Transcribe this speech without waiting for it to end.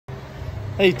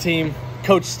Hey team,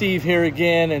 Coach Steve here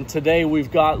again, and today we've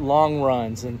got long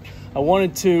runs. And I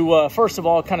wanted to, first of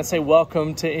all, kind of say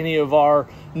welcome to any of our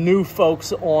new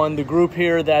folks on the group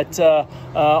here that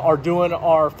are doing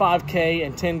our 5K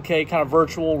and 10K kind of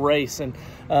virtual race. And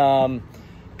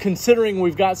considering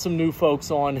we've got some new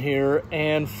folks on here,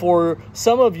 and for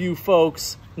some of you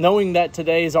folks, knowing that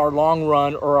today is our long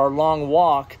run or our long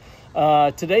walk,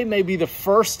 today may be the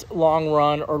first long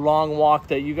run or long walk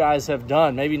that you guys have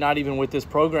done. Maybe not even with this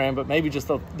program, but maybe just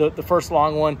the first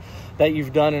long one that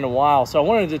you've done in a while. So I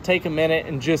wanted to take a minute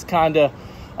and just kind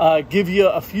of give you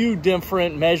a few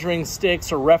different measuring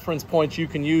sticks or reference points you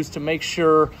can use to make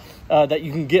sure that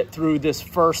you can get through this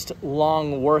first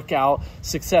long workout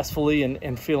successfully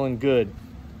and feeling good.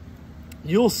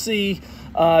 You'll see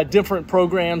different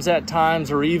programs at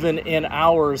times, or even in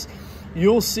hours.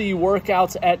 You'll see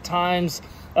workouts at times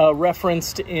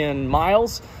referenced in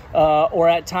miles, or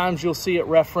at times you'll see it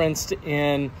referenced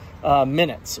in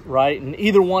minutes, right? And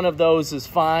either one of those is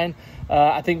fine.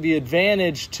 I think the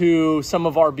advantage to some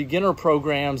of our beginner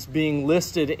programs being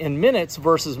listed in minutes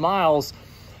versus miles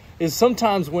is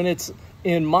sometimes when it's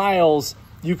in miles,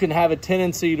 you can have a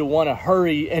tendency to want to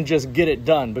hurry and just get it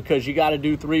done because you got to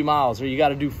do 3 miles or you got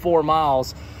to do 4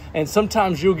 miles. And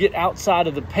sometimes you'll get outside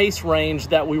of the pace range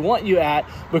that we want you at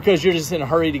because you're just in a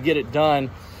hurry to get it done,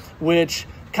 which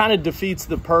kind of defeats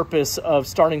the purpose of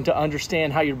starting to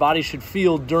understand how your body should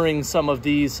feel during some of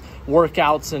these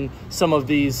workouts and some of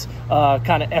these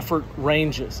kind of effort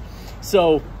ranges.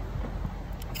 So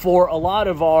for a lot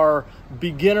of our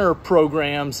beginner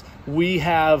programs, we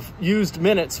have used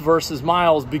minutes versus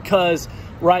miles because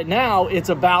right now it's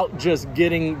about just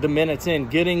getting the minutes in,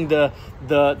 getting the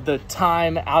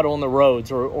time out on the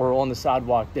roads or on the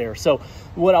sidewalk there. So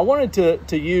what I wanted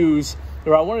to use,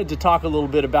 or I wanted to talk a little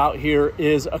bit about here,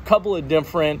 is a couple of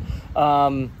different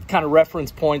kind of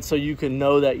reference points so you can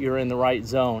know that you're in the right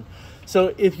zone.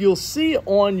 So if you'll see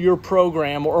on your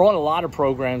program, or on a lot of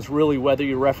programs really, whether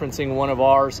you're referencing one of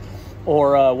ours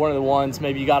or one of the ones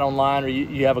maybe you got online, or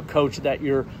you have a coach that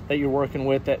you're working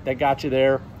with that got you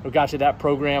there or got you that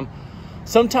program,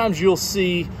 sometimes you'll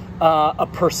see a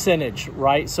percentage,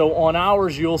 right? So on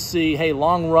ours, you'll see, hey,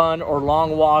 long run or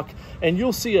long walk, and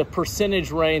you'll see a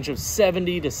percentage range of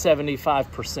 70 to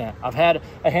 75%. I've had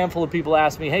a handful of people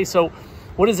ask me, hey, so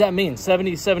what does that mean?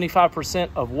 70,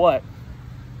 75% of what?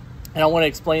 And I want to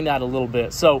explain that a little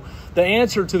bit. So the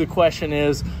answer to the question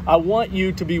is, I want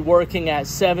you to be working at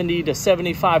 70 to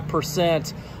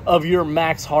 75% of your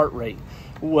max heart rate.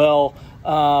 Well,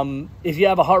 if you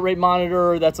have a heart rate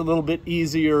monitor, that's a little bit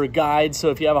easier guide. So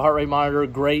if you have a heart rate monitor,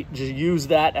 great. Just use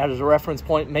that as a reference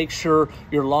point. Make sure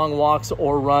your long walks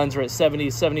or runs are at 70,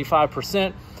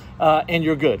 75%, and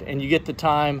you're good. And you get the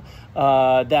time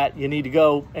that you need to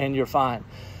go, and you're fine.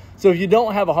 So if you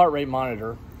don't have a heart rate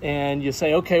monitor, and you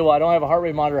say, okay, well, I don't have a heart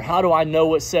rate monitor, how do I know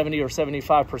what 70 or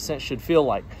 75% should feel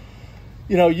like?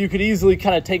 You know, you could easily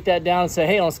kind of take that down and say,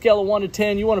 hey, on a scale of 1 to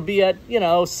 10, you want to be at,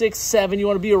 6, 7, you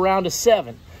want to be around a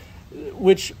 7,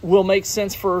 which will make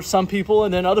sense for some people,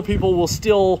 and then other people will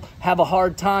still have a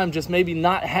hard time just maybe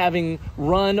not having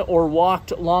run or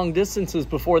walked long distances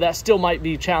before. That still might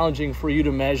be challenging for you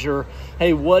to measure,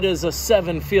 hey, what does a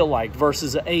 7 feel like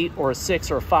versus an 8 or a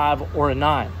 6 or a 5 or a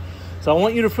 9? So I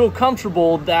want you to feel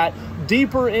comfortable that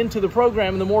deeper into the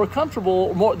program, the more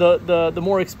comfortable, the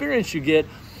more experience you get,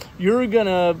 you're going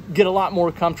to get a lot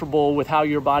more comfortable with how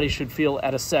your body should feel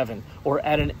at a 7 or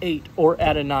at an 8 or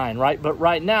at a 9, right? But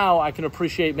right now, I can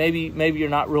appreciate maybe you're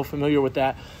not real familiar with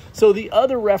that. So the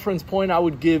other reference point I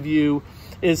would give you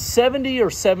is 70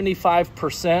 or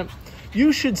 75%.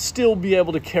 You should still be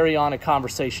able to carry on a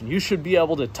conversation. You should be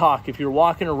able to talk. If you're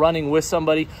walking or running with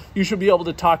somebody, you should be able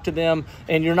to talk to them,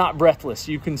 and you're not breathless.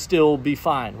 You can still be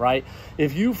fine, right?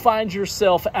 If you find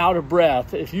yourself out of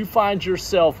breath, if you find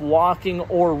yourself walking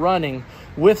or running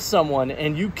with someone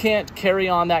and you can't carry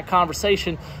on that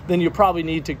conversation, then you probably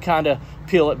need to kind of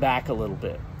peel it back a little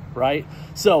bit, right?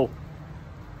 So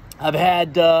I've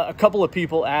had a couple of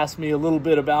people ask me a little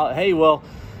bit about, hey, well,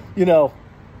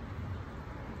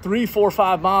 3, 4,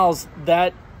 5 miles,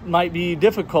 that might be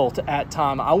difficult at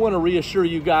time. I want to reassure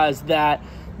you guys that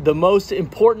the most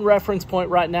important reference point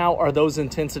right now are those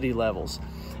intensity levels.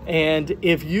 And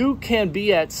if you can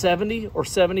be at 70 or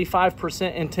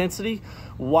 75% intensity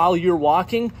while you're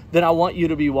walking, then I want you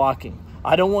to be walking.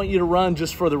 I don't want you to run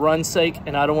just for the run's sake,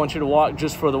 and I don't want you to walk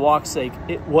just for the walk's sake.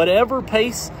 Whatever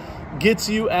pace gets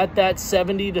you at that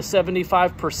 70 to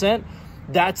 75%,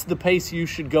 that's the pace you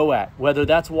should go at, whether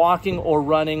that's walking or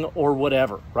running or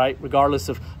whatever, right? Regardless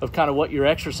of kind of what your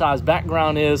exercise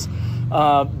background is,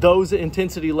 those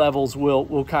intensity levels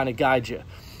will kind of guide you.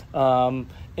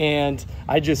 And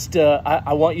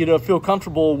I want you to feel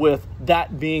comfortable with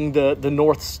that being the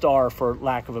North Star, for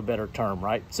lack of a better term,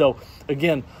 right? So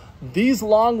again, these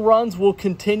long runs will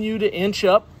continue to inch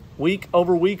up week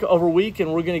over week over week,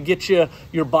 and we're going to get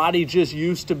your body just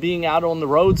used to being out on the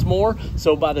roads more.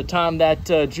 So by the time that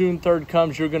June 3rd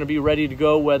comes, you're going to be ready to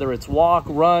go, whether it's walk,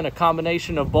 run, a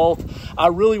combination of both. I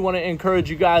really want to encourage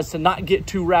you guys to not get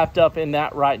too wrapped up in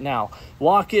that right now.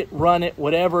 Walk it, run it,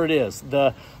 whatever it is.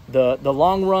 The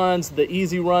long runs, the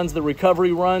easy runs, the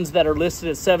recovery runs that are listed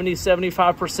at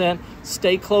 70-75%,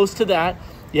 stay close to that.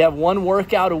 You have one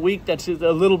workout a week that's a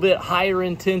little bit higher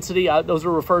intensity. Those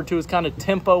are referred to as kind of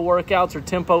tempo workouts or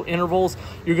tempo intervals.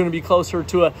 You're going to be closer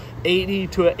to a 80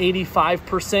 to a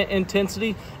 85%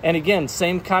 intensity. And again,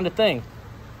 same kind of thing.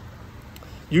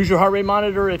 Use your heart rate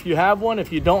monitor if you have one.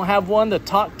 If you don't have one, the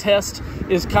talk test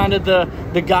is kind of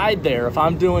the guide there. If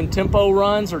I'm doing tempo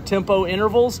runs or tempo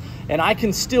intervals and I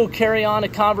can still carry on a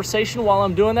conversation while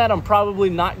I'm doing that, I'm probably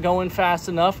not going fast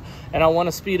enough and I want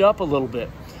to speed up a little bit.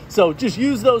 So just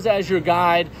use those as your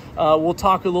guide. We'll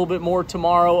talk a little bit more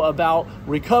tomorrow about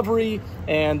recovery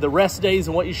and the rest days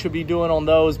and what you should be doing on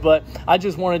those. But I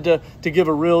just wanted to give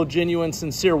a real genuine,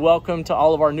 sincere welcome to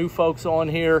all of our new folks on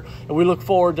here. And we look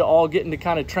forward to all getting to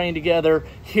kind of train together,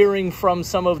 hearing from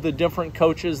some of the different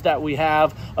coaches that we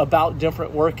have about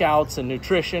different workouts and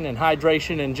nutrition and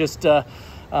hydration, and just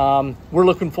we're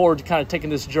looking forward to kind of taking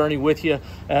this journey with you,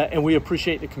 and we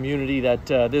appreciate the community that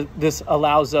this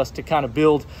allows us to kind of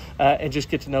build and just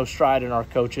get to know Stride and our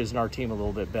coaches and our team a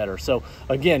little bit better. So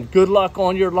again, good luck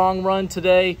on your long run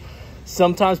today.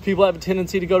 Sometimes people have a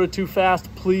tendency to go too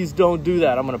fast. Please don't do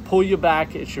that. I'm going to pull you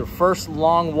back. It's your first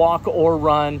long walk or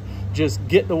run. Just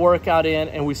get the workout in,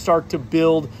 and we start to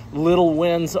build little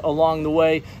wins along the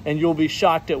way, and you'll be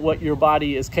shocked at what your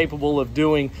body is capable of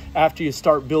doing after you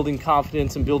start building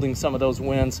confidence and building some of those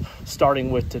wins, starting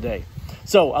with today.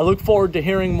 So I look forward to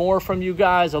hearing more from you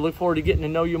guys. I look forward to getting to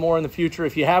know you more in the future.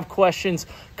 If you have questions,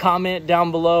 comment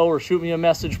down below or shoot me a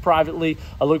message privately.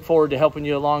 I look forward to helping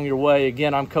you along your way.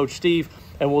 Again, I'm Coach Steve,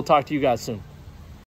 and we'll talk to you guys soon.